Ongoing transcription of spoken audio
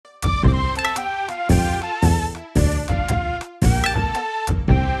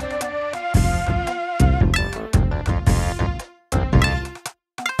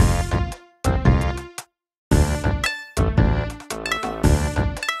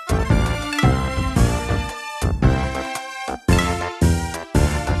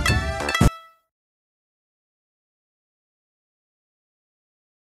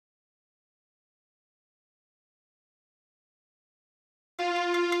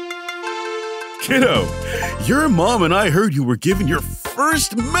Kiddo, your mom and I heard you were given your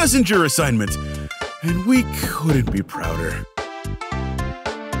first messenger assignment, and we couldn't be prouder.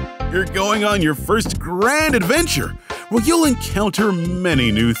 You're going on your first grand adventure, where you'll encounter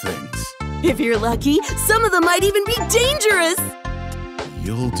many new things. If you're lucky, some of them might even be dangerous.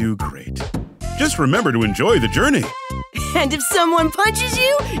 You'll do great. Just remember to enjoy the journey. And if someone punches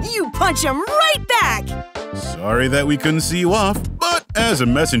you, you punch them right back. Sorry that we couldn't see you off, but as a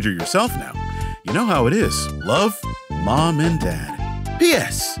messenger yourself now, you know how it is. Love, Mom and Dad.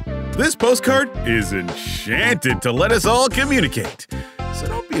 P.S. This postcard is enchanted to let us all communicate. So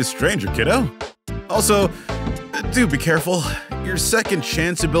don't be a stranger, kiddo. Also, do be careful. Your second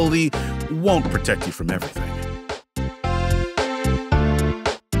chance ability won't protect you from everything.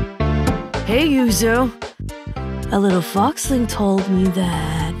 Hey, Yuzu. A little foxling told me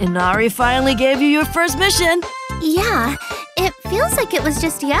that Inari finally gave you your first mission. Yeah, it feels like it was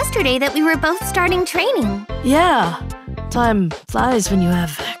just yesterday that we were both starting training. Yeah, time flies when you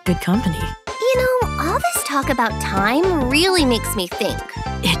have good company. You know, all this talk about time really makes me think.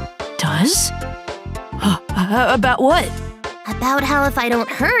 It does? About what? About how if I don't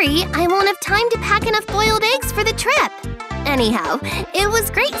hurry, I won't have time to pack enough boiled eggs for the trip. Anyhow, it was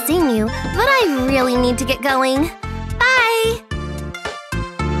great seeing you, but I really need to get going. Bye!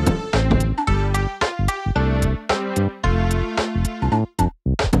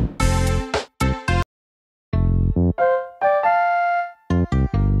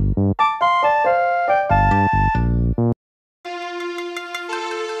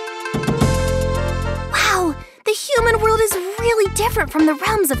 Wow, the human world is really different from the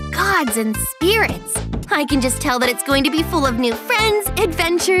realms of gods and spirits. I can just tell that it's going to be full of new friends,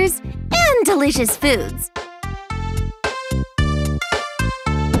 adventures, and delicious foods.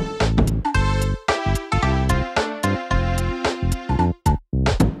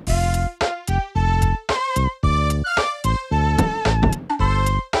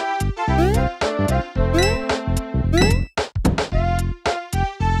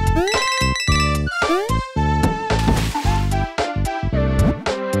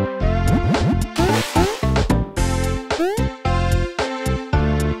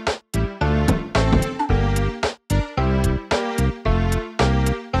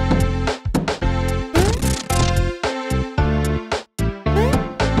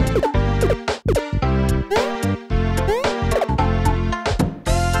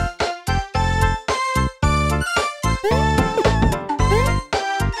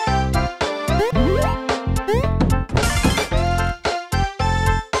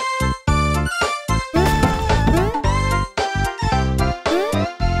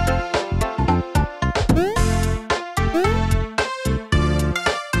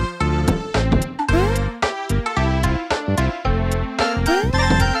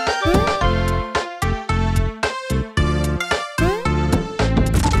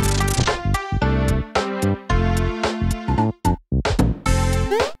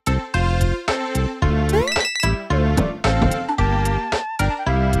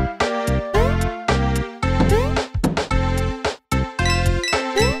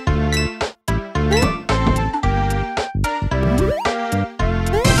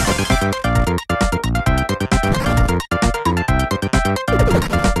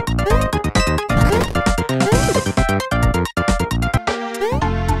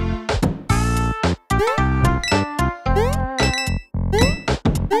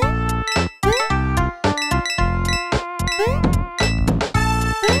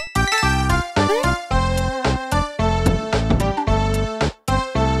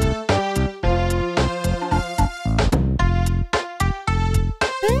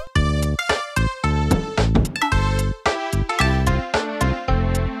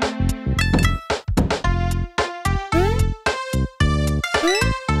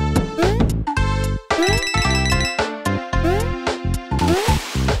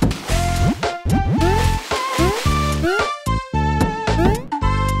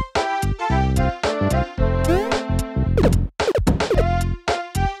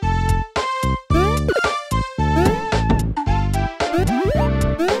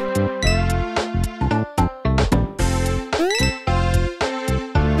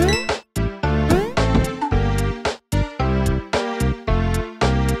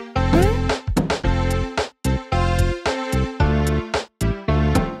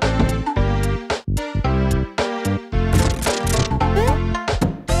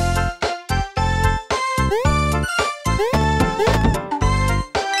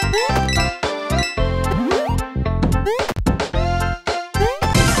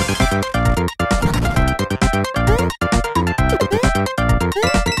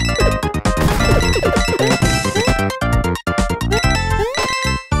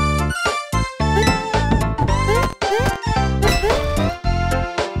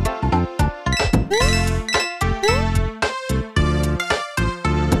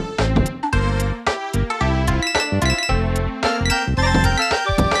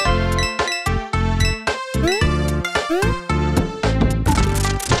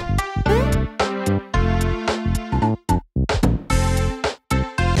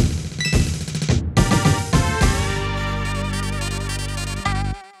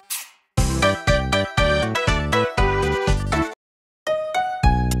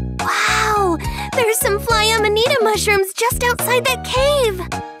 inside that cave.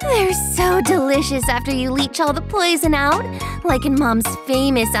 They're so delicious after you leach all the poison out, like in Mom's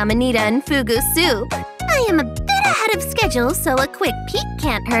famous amanita and fugu soup. I am a bit ahead of schedule, so a quick peek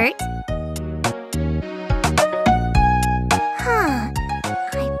can't hurt. Huh.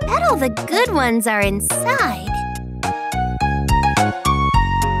 I bet all the good ones are inside.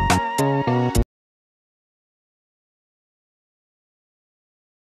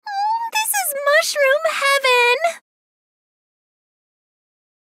 Oh, this is mushroom heaven!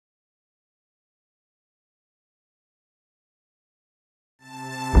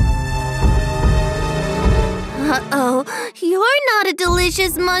 Uh-oh, you're not a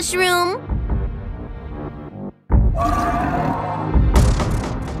delicious mushroom.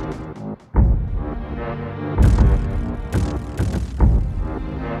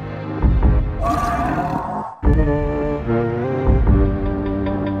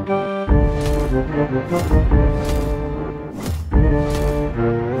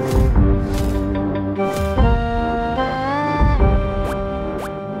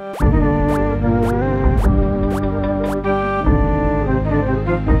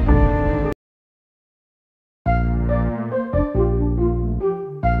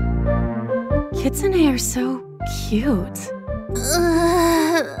 Kitsune are so cute.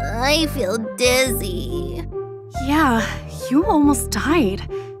 I feel dizzy. Yeah, you almost died.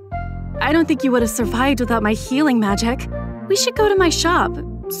 I don't think you would have survived without my healing magic. We should go to my shop,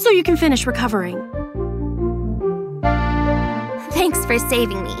 so you can finish recovering. Thanks for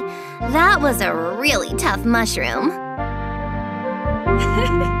saving me. That was a really tough mushroom.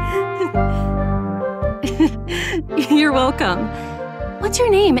 You're welcome. What's your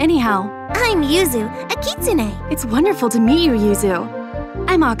name, anyhow? I'm Yuzu, a kitsune. It's wonderful to meet you, Yuzu.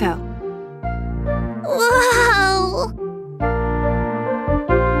 I'm Akko. Wow!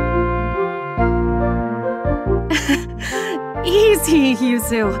 Easy,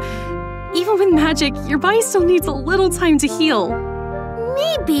 Yuzu. Even with magic, your body still needs a little time to heal.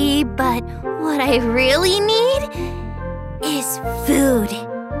 Maybe, but what I really need is food.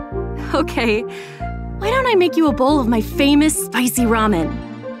 Okay, why don't I make you a bowl of my famous spicy ramen?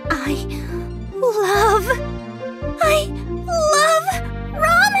 I love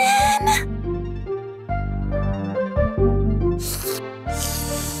ramen!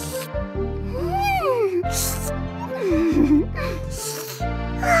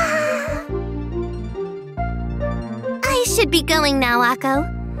 I should be going now, Akko.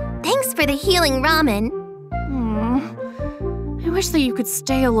 Thanks for the healing ramen. I wish that you could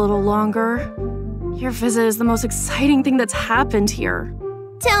stay a little longer. Your visit is the most exciting thing that's happened here.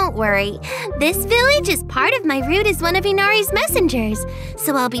 Don't worry. This village is part of my route as one of Inari's messengers,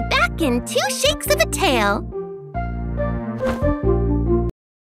 so I'll be back in 2 shakes of a tail.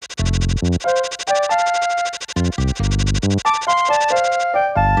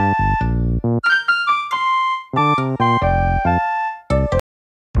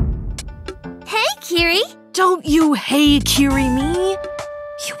 Hey, Kiri! Don't you hey Kiri me?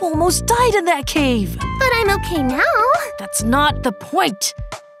 You almost died in that cave. But I'm okay now. That's not the point.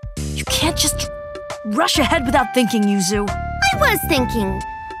 You can't just rush ahead without thinking, Yuzu. I was thinking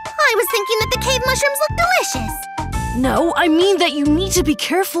that the cave mushrooms look delicious. No, I mean that you need to be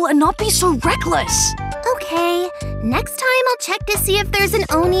careful and not be so reckless. Okay, next time I'll check to see if there's an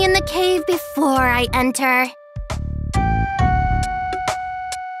Oni in the cave before I enter.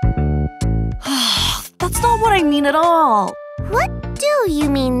 That's not what I mean at all. What do you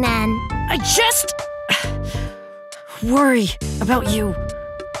mean then? I just worry about you.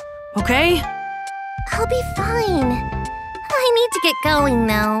 Okay? I'll be fine. I need to get going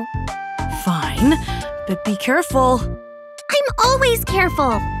though. Fine, but be careful. I'm always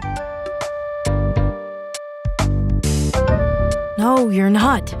careful. No, you're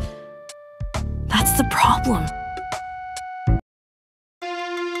not. That's the problem.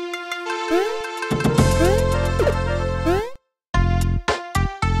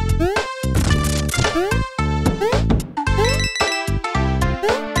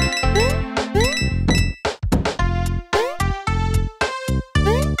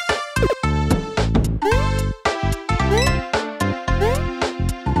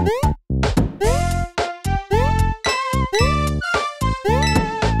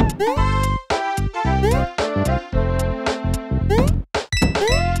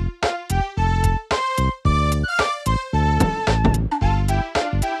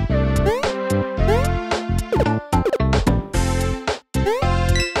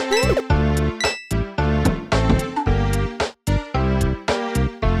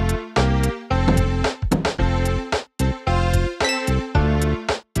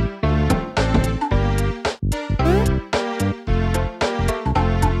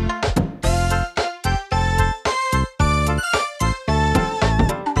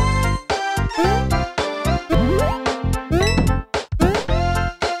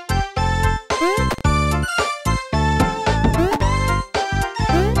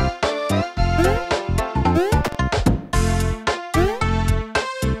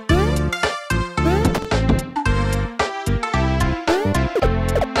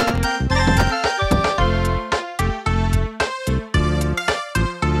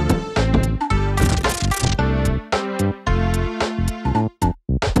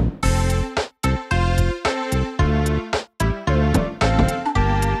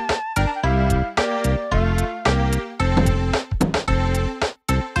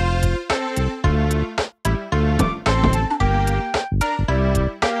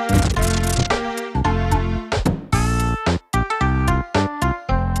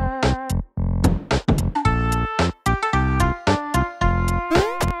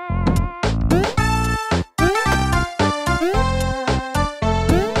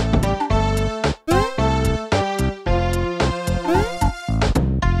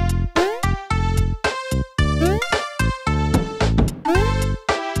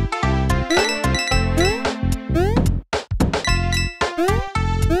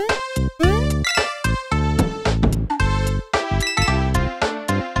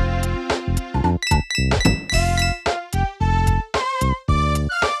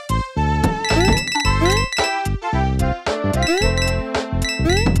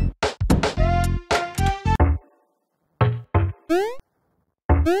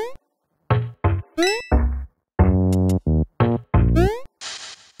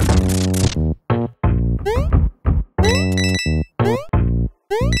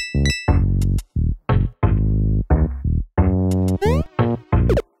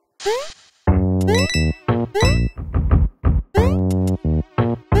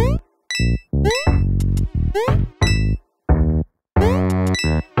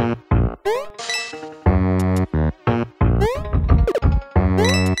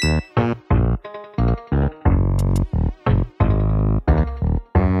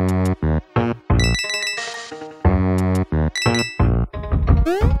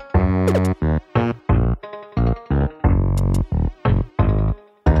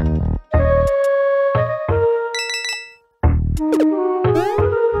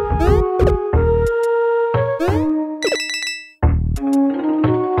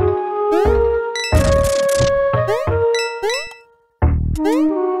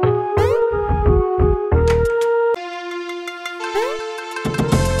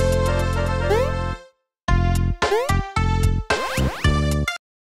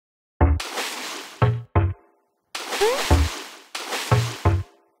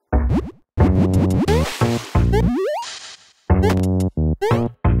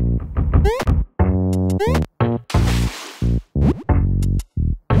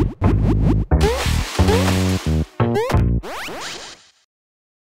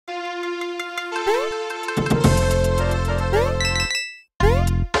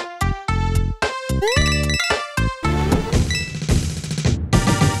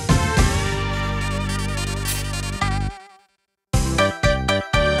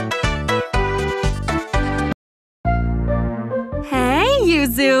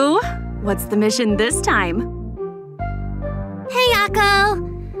 Yuzu! What's the mission this time? Hey,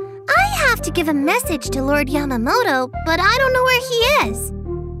 Akko! I have to give a message to Lord Yamamoto, but I don't know where he is.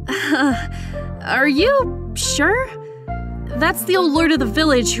 Are you sure? That's the old lord of the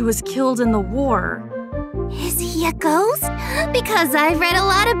village who was killed in the war. Is he a ghost? Because I've read a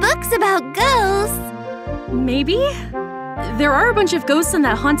lot of books about ghosts. Maybe? There are a bunch of ghosts in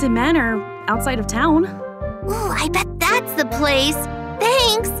that haunted manor outside of town. Ooh, I bet that's the place.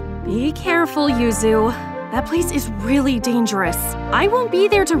 Thanks! Be careful, Yuzu. That place is really dangerous. I won't be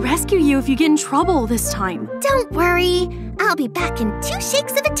there to rescue you if you get in trouble this time. Don't worry. I'll be back in 2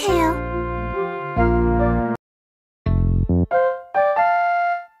 shakes of a tail.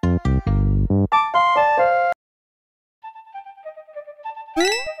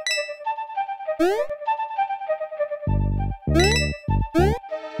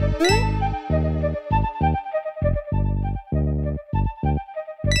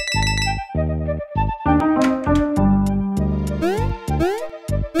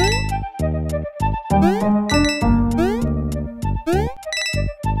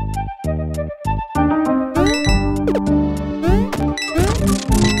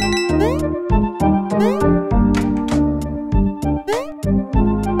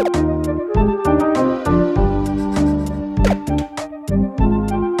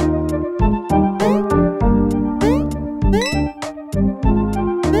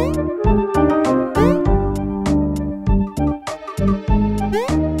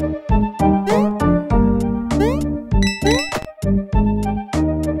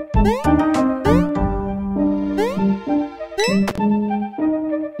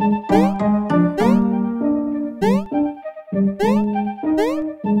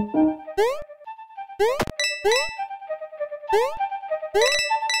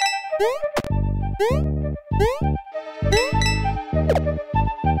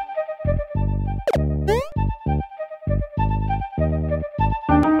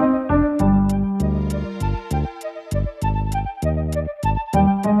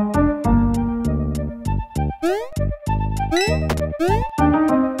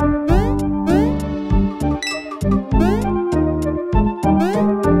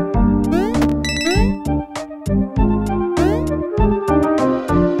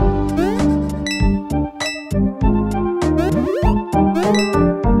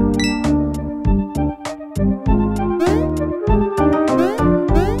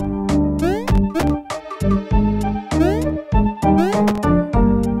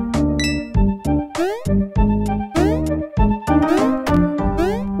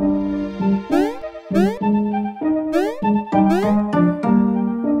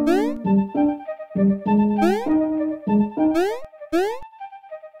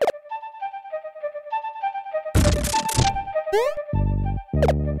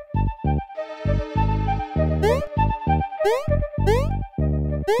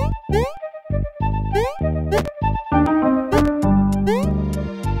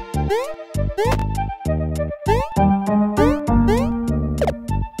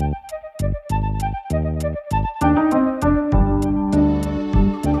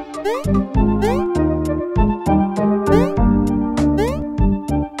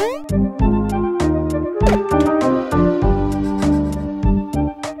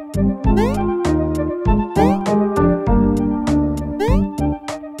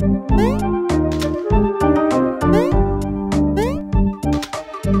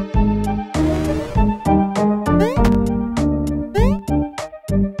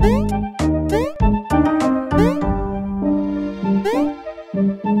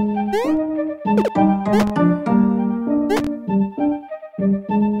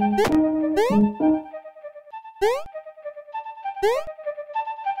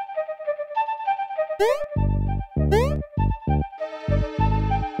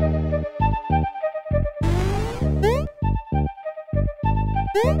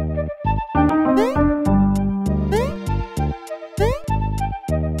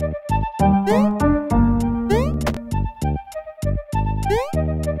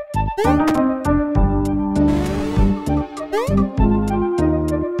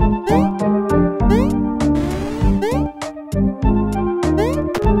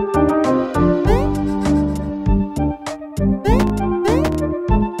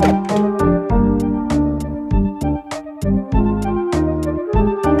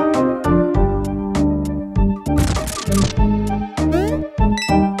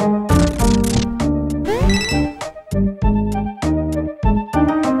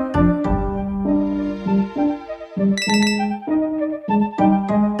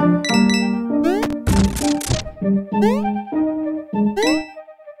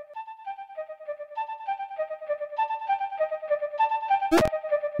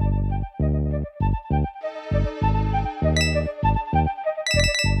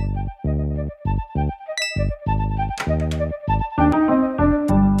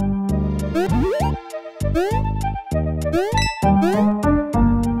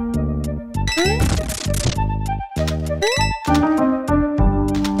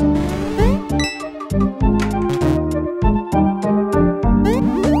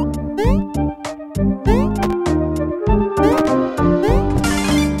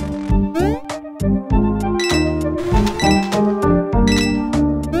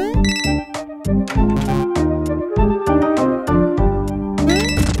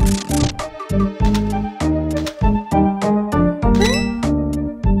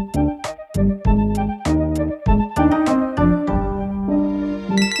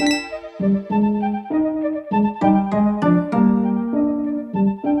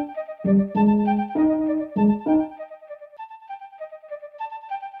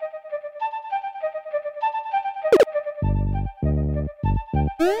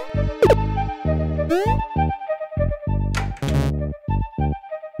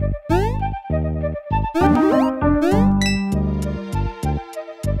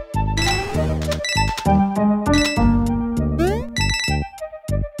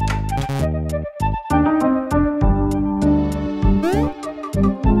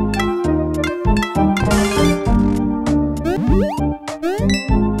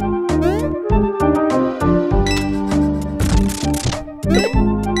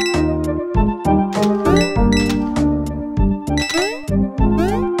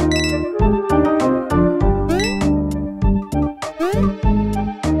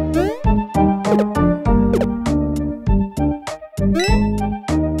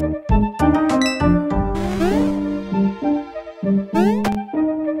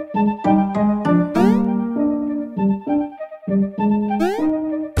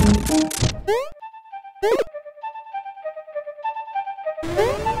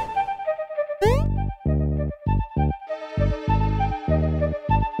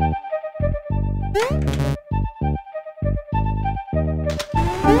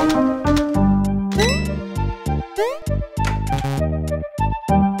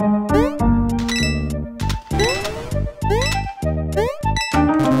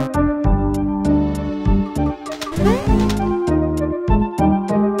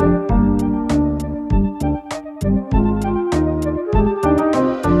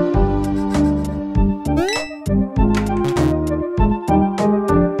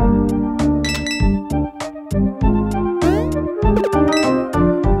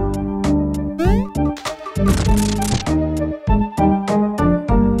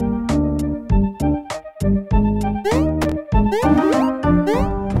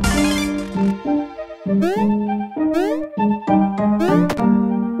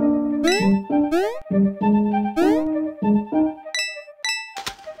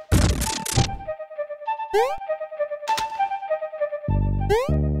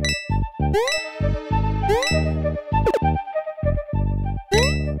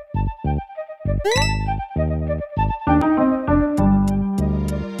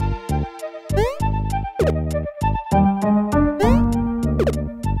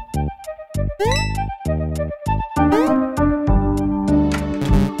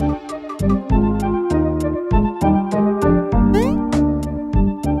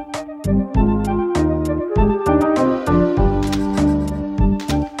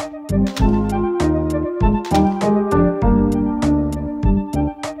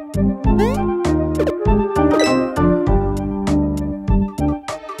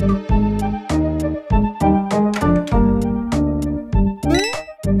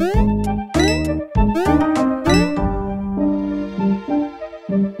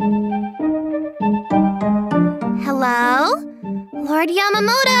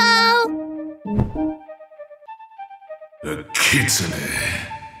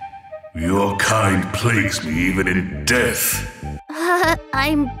 Your kind plagues me even in death.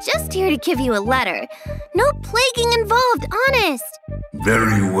 I'm just here to give you a letter. No plaguing involved, honest.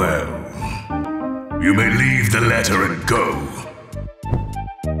 Very well. You may leave the letter and go.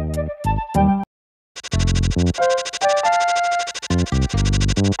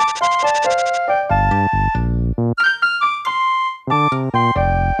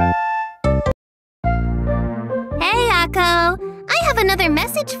 Hey, Akko. I have another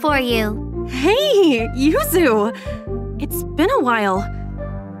message for you. Hey, Yuzu! It's been a while.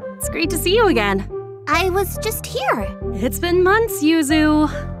 It's great to see you again. I was just here. It's been months, Yuzu.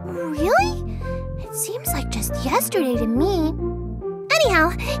 Really? It seems like just yesterday to me.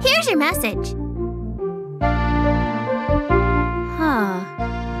 Anyhow, here's your message. Huh.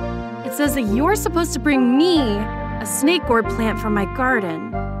 It says that you're supposed to bring me a snake gourd plant from my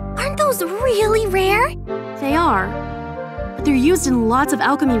garden. Aren't those really rare? They are. But they're used in lots of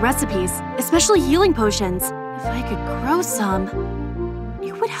alchemy recipes, especially healing potions. If I could grow some,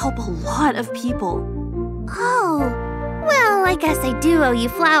 it would help a lot of people. Oh, well, I guess I do owe you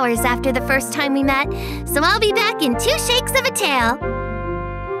flowers after the first time we met, so I'll be back in 2 shakes of a tail.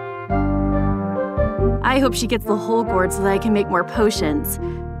 I hope she gets the whole gourd so that I can make more potions.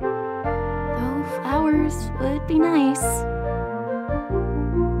 Though flowers would be nice.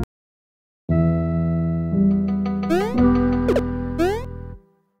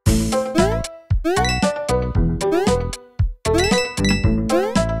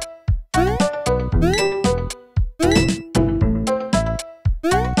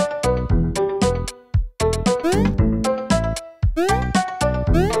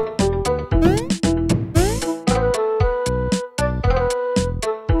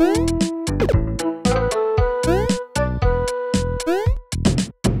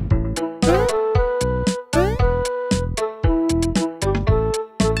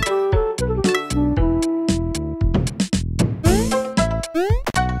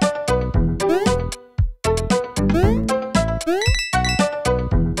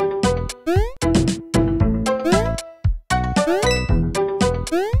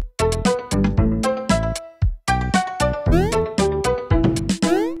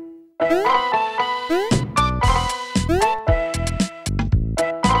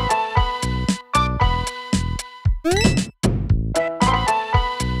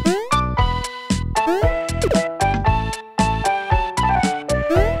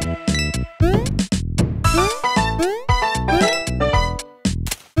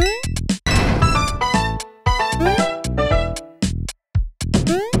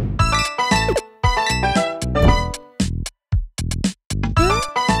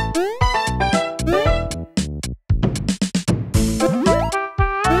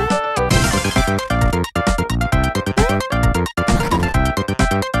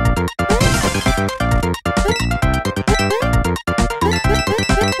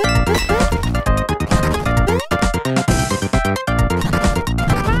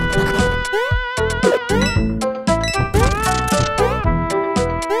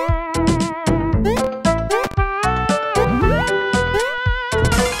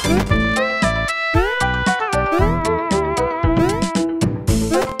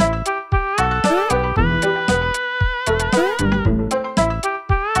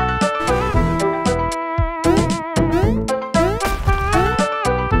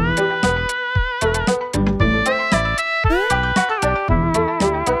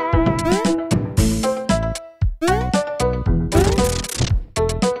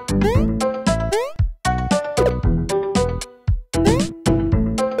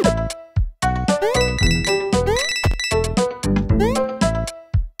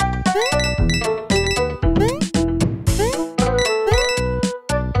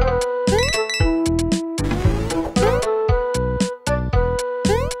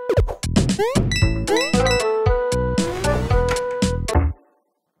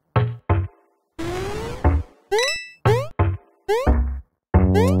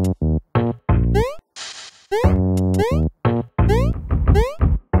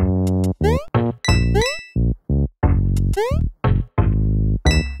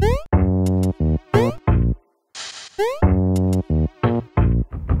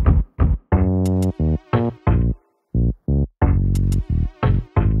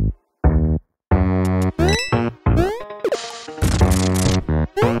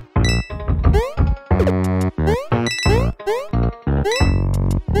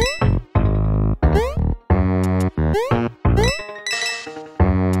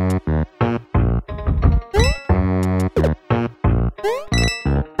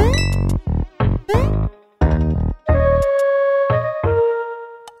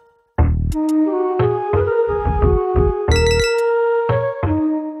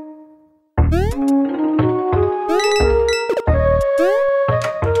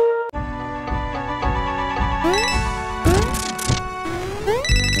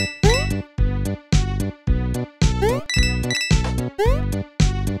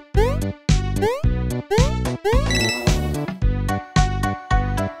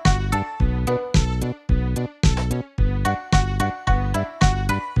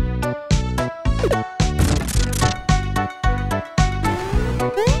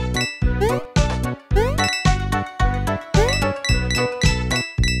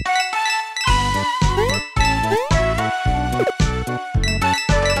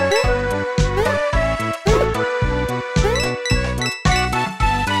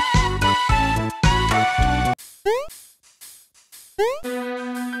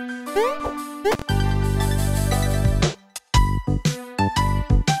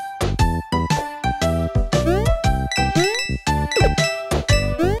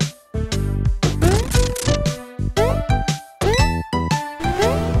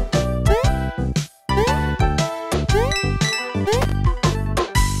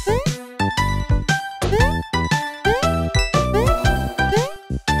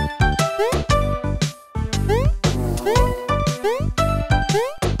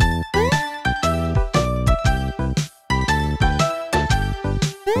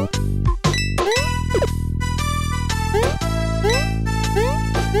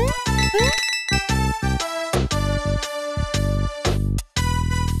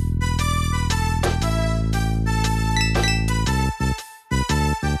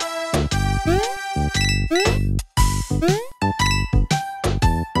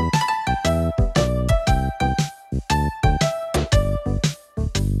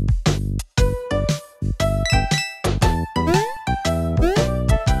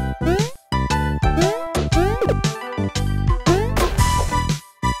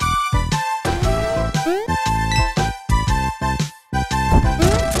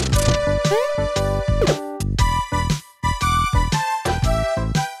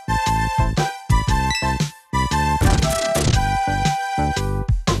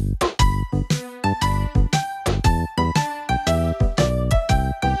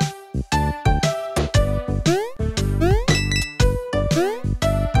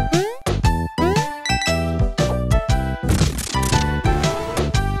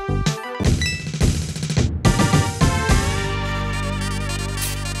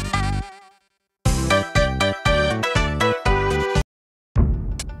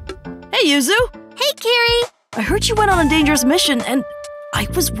 Hey, Yuzu! Hey, Carrie! I heard you went on a dangerous mission, and I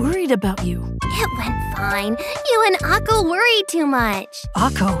was worried about you. It went fine. You and Akko worry too much.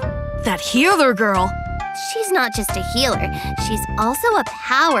 Akko, that healer girl. She's not just a healer. She's also a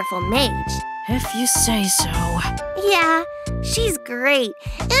powerful mage. If you say so. Yeah, she's great.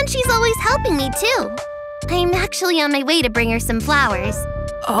 And she's always helping me, too. I'm actually on my way to bring her some flowers.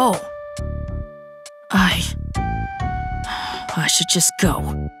 Oh. I should just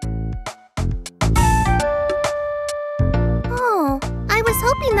go. Oh, I was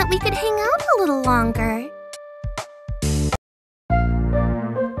hoping that we could hang out a little longer.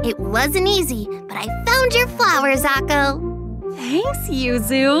 It wasn't easy, but I found your flowers, Akko. Thanks,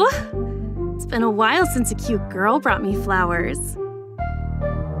 Yuzu. It's been a while since a cute girl brought me flowers.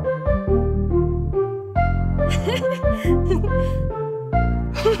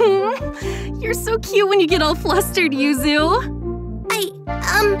 You're so cute when you get all flustered, Yuzu. I,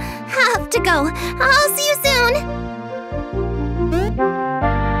 have to go. I'll see you soon.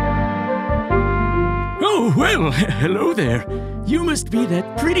 Oh, well, hello there. You must be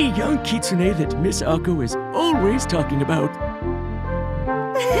that pretty young Kitsune that Miss Akko is always talking about.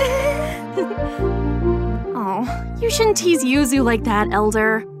 Oh, you shouldn't tease Yuzu like that,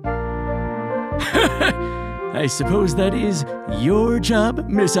 Elder. I suppose that is your job,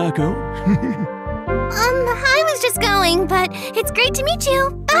 Miss Akko. I was just going, but it's great to meet you.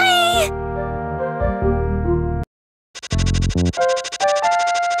 Bye!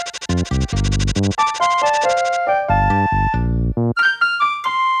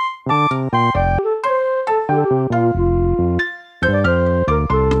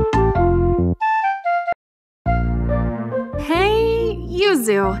 Hey,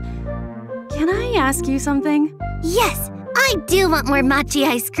 Yuzu. Can I ask you something? Yes, I do want more mochi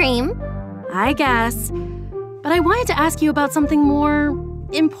ice cream. I guess. But I wanted to ask you about something more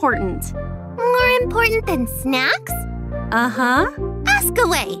important. More important than snacks? Uh-huh. Ask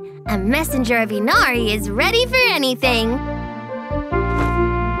away. A messenger of Inari is ready for anything.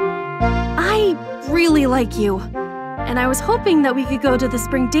 I really like you. and I was hoping that we could go to the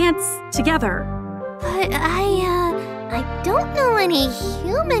spring dance together. But I don't know any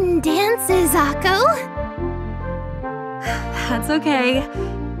human dances, Akko. That's okay.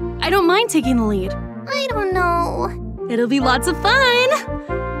 I don't mind taking the lead. I don't know. It'll be lots of fun.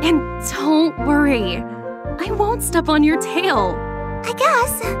 And don't worry, I won't step on your tail. I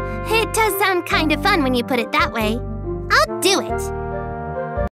guess. It does sound kind of fun when you put it that way. I'll do it.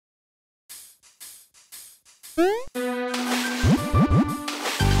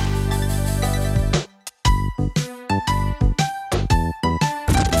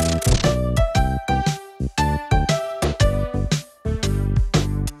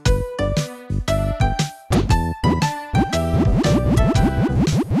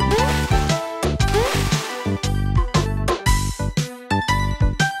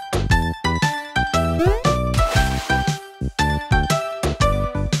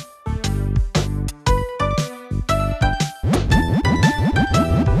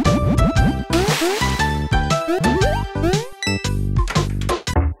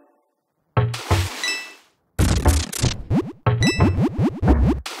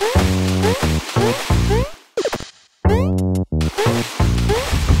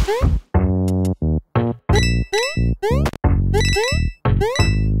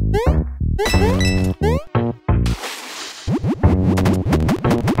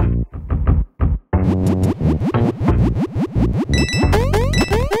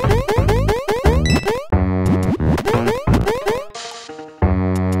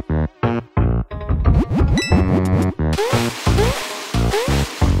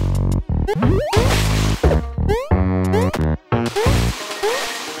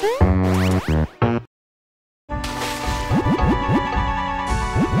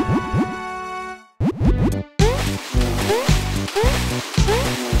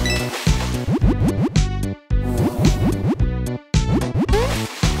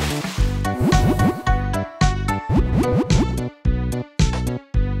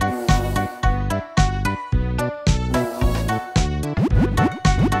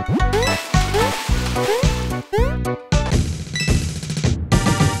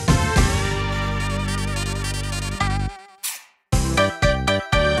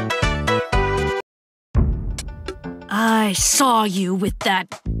 I saw you with that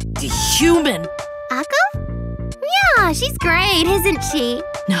human. Akko? Yeah, she's great, isn't she?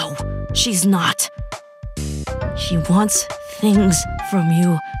 No, she's not. She wants things from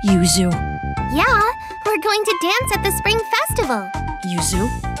you, Yuzu. Yeah, we're going to dance at the spring festival. Yuzu,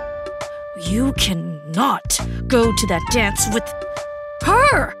 you cannot go to that dance with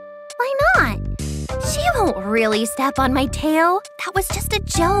her. Why not? She won't really step on my tail. That was just a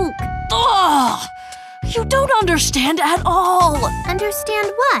joke. Ugh! You don't understand at all.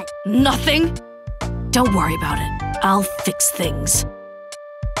 Understand what? Nothing. Don't worry about it. I'll fix things.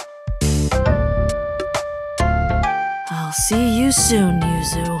 I'll see you soon,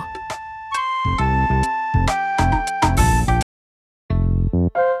 Yuzu.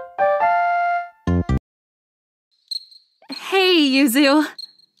 Hey, Yuzu.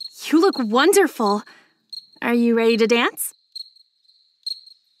 You look wonderful. Are you ready to dance?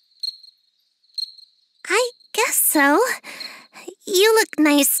 I guess so. You look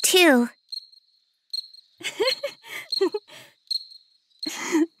nice, too.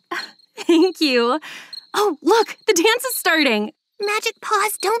 Thank you. Oh, look, the dance is starting. Magic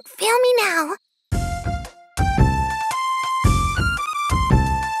paws, don't fail me now.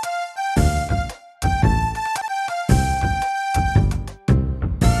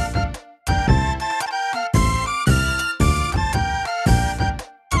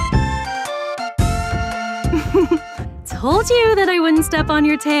 Told you that I wouldn't step on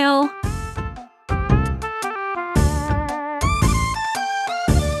your tail.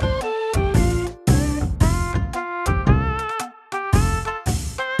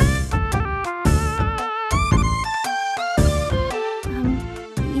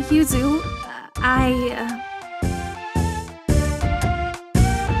 Yuzu,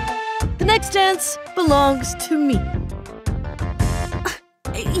 The next dance belongs to me.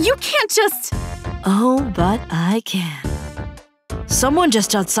 You can't just... Oh, but I can. Someone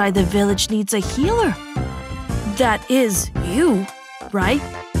just outside the village needs a healer. That is you, right?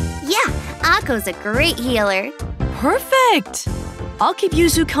 Yeah, Akko's a great healer. Perfect! I'll keep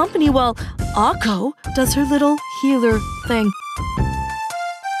Yuzu company while Akko does her little healer thing.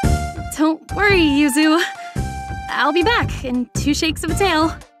 Don't worry, Yuzu. I'll be back in 2 shakes of a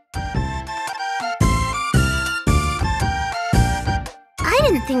tail. I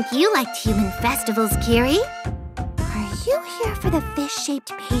didn't think you liked human festivals, Kiri. Are you here for the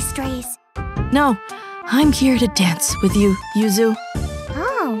fish-shaped pastries? No, I'm here to dance with you, Yuzu.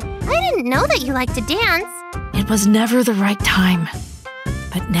 Oh, I didn't know that you like to dance. It was never the right time,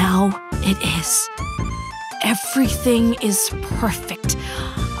 but now it is. Everything is perfect.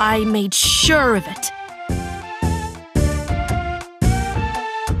 I made sure of it.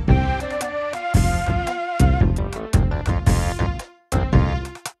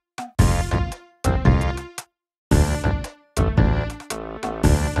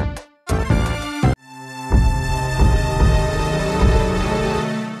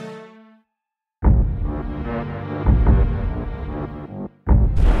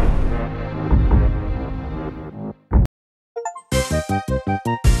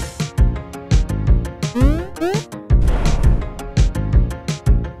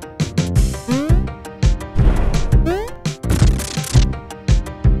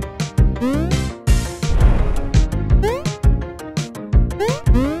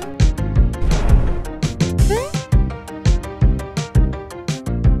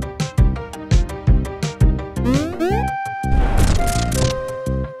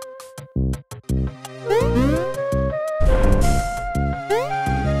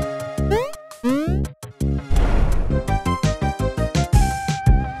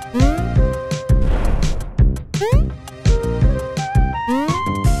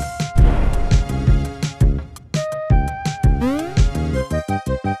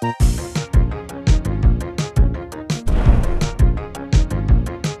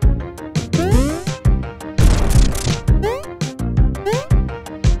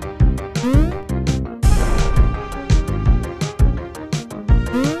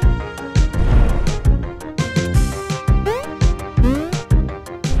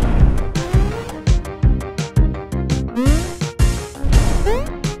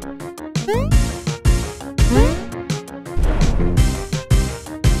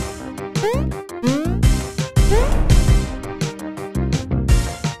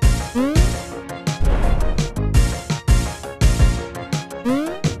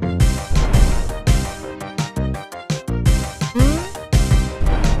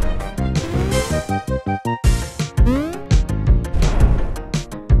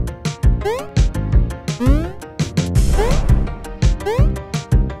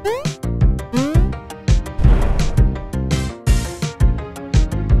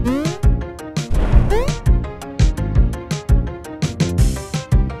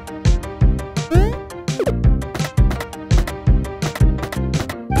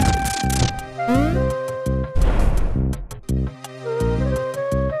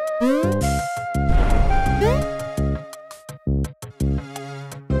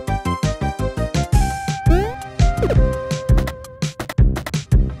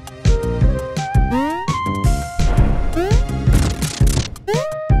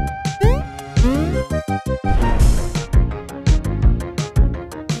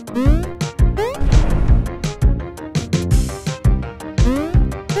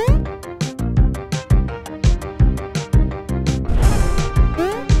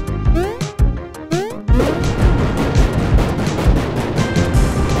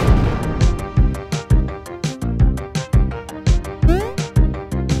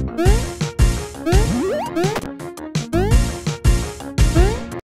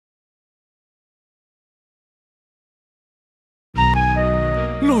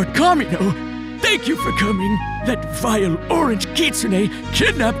 Lord Kamino, thank you for coming. That vile orange Kitsune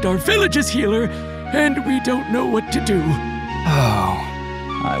kidnapped our village's healer, and we don't know what to do. Oh,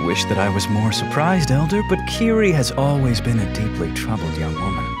 I wish that I was more surprised, Elder, but Kiri has always been a deeply troubled young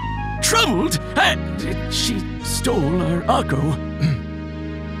woman. Troubled? She stole our Akko.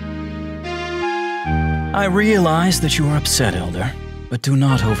 I realize that you are upset, Elder, but do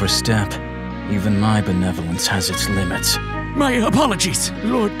not overstep. Even my benevolence has its limits. My apologies,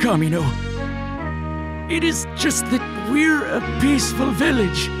 Lord Kamino. It is just that we're a peaceful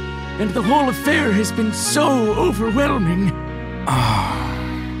village, and the whole affair has been so overwhelming.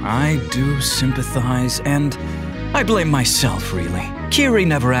 I do sympathize, and I blame myself, really. Kiri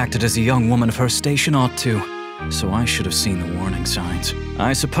never acted as a young woman of her station ought to, so I should have seen the warning signs.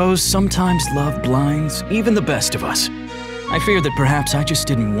 I suppose sometimes love blinds even the best of us. I fear that perhaps I just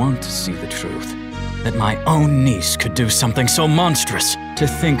didn't want to see the truth. That my own niece could do something so monstrous. To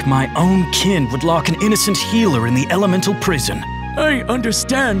think my own kin would lock an innocent healer in the elemental prison. I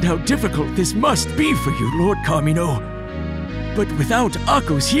understand how difficult this must be for you, Lord Kamino. But without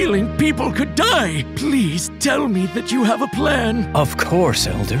Akko's healing, people could die. Please tell me that you have a plan. Of course,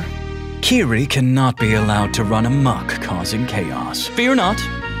 Elder. Kiri cannot be allowed to run amok, causing chaos. Fear not,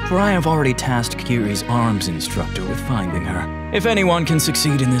 for I have already tasked Kiri's arms instructor with finding her. If anyone can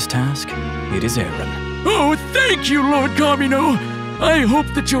succeed in this task, it is Aaron. Oh, thank you, Lord Kamino! I hope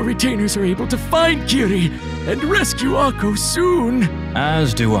that your retainers are able to find Kiri and rescue Akko soon.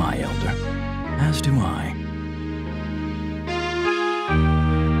 As do I, Elder. As do I.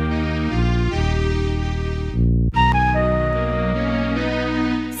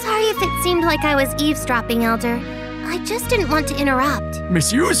 Sorry if it seemed like I was eavesdropping, Elder. I just didn't want to interrupt.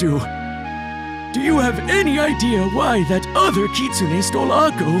 Miss Yuzu, do you have any idea why that other Kitsune stole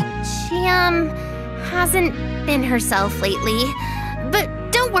Akko? She, hasn't been herself lately. But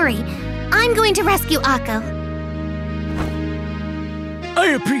don't worry, I'm going to rescue Akko. I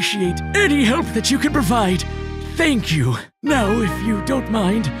appreciate any help that you can provide. Thank you. Now, if you don't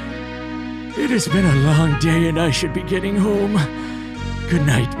mind, it has been a long day and I should be getting home. Good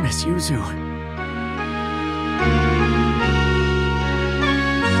night, Miss Yuzu.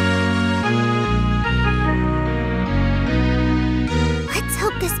 Let's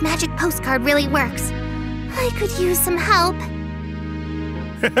hope this magic postcard really works. I could use some help.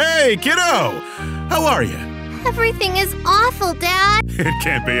 Hey, kiddo! How are you? Everything is awful, Dad. It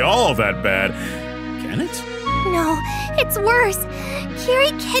can't be all that bad, can it? No, it's worse.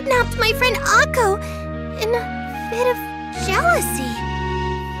 Kiri kidnapped my friend Akko in a fit of jealousy.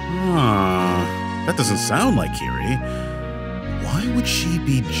 That doesn't sound like Kiri. Why would she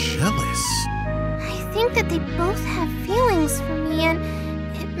be jealous? I think that they both have feelings for me, and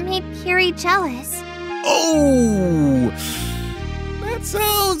it made Kiri jealous. Oh! That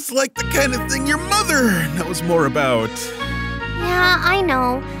sounds like the kind of thing your mother knows more about. Yeah, I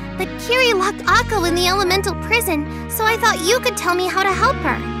know. But Kiri locked Akko in the elemental prison, so I thought you could tell me how to help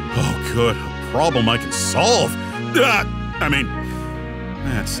her. Oh, good. A problem I can solve.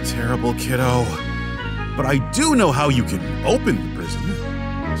 That's terrible, kiddo. But I do know how you can open the prison.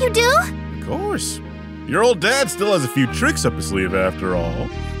 You do? Of course. Your old dad still has a few tricks up his sleeve after all.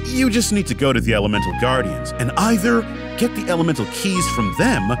 You just need to go to the Elemental Guardians and either get the elemental keys from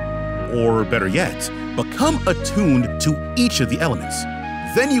them, or better yet, become attuned to each of the elements.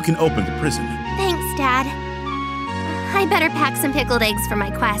 Then you can open the prison. Thanks, Dad. I better pack some pickled eggs for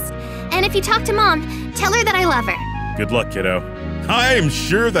my quest. And if you talk to Mom, tell her that I love her. Good luck, kiddo. I am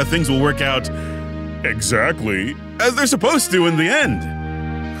sure that things will work out exactly as they're supposed to in the end.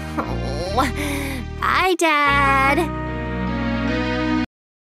 Oh, bye, Dad.